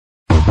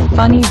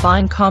Funny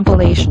Vine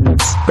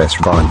compilations. Best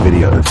Vine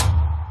videos.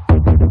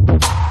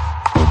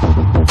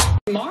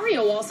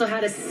 Mario also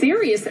had a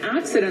serious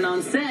accident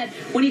on set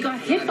when he got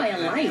hit by a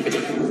light.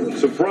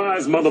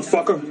 Surprise,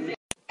 motherfucker.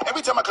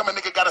 Every time I come, a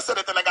nigga gotta set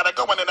it, then I gotta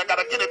go, and then I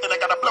gotta get it, then I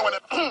gotta blow in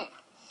it.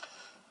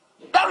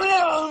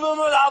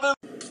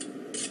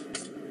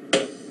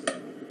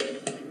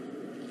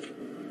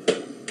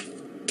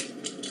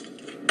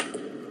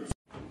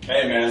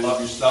 Hey man, love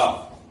your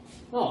stuff.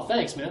 Oh,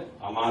 thanks, man.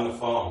 I'm on the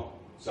phone.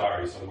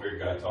 Sorry, some weird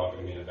guy talking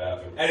to me in the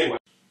bathroom. Anyway.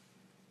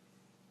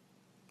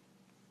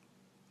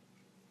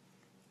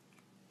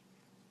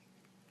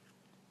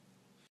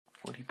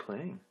 What are you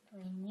playing?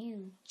 When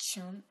you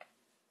jump.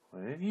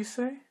 What did you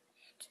say?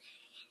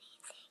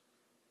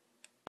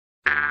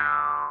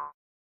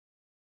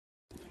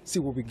 See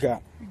what we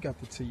got. We got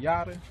the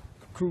Toyota,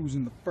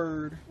 cruising the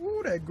Bird.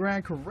 Ooh, that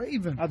Grand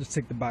Caravan. I'll just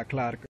take the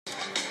Bicladica.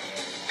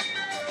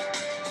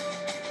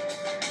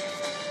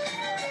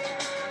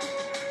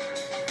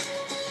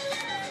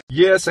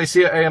 Yes, I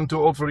see I am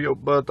too old for you,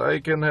 but I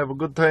can have a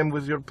good time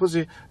with your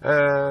pussy.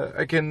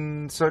 I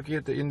can suck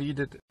it and eat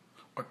it.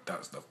 What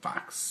does the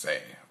fox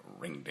say?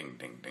 Ring ding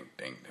ding ding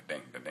ding da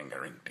ding da ding da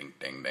ring ding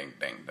ding ding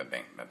ding da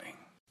ding da ding.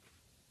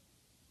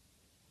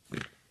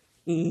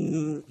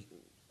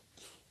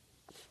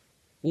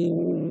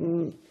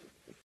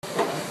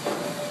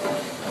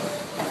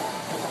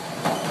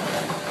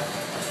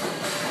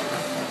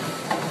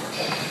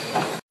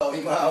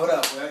 What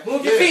up, man?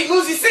 Move your feet,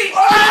 lose your seat.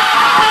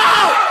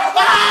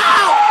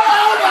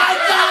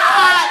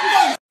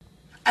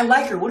 I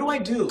like her. What do I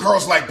do?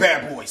 Girls like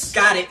bad boys.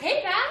 Got it.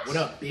 Hey, Batch. What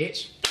up,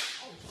 bitch?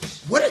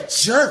 What a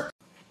jerk.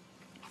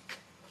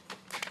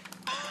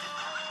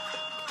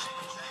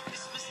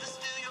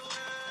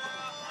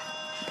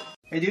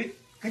 Hey, dude,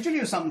 could you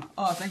do something?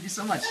 Oh, thank you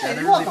so much, Hey, Dad.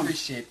 I you're really welcome.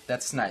 appreciate.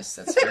 That's nice.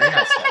 That's very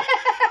nice. Dad.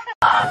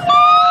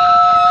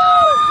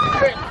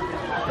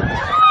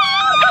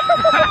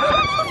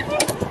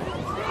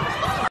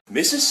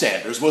 Mrs.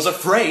 Sanders was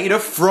afraid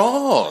of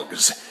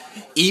frogs,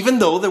 even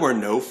though there were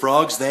no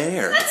frogs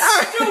there.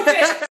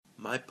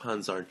 My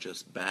puns aren't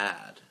just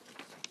bad.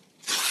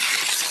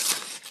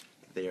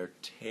 They're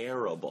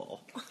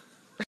terrible.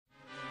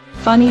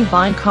 Funny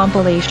Vine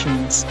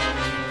compilations.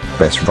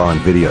 Best Vine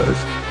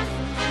videos.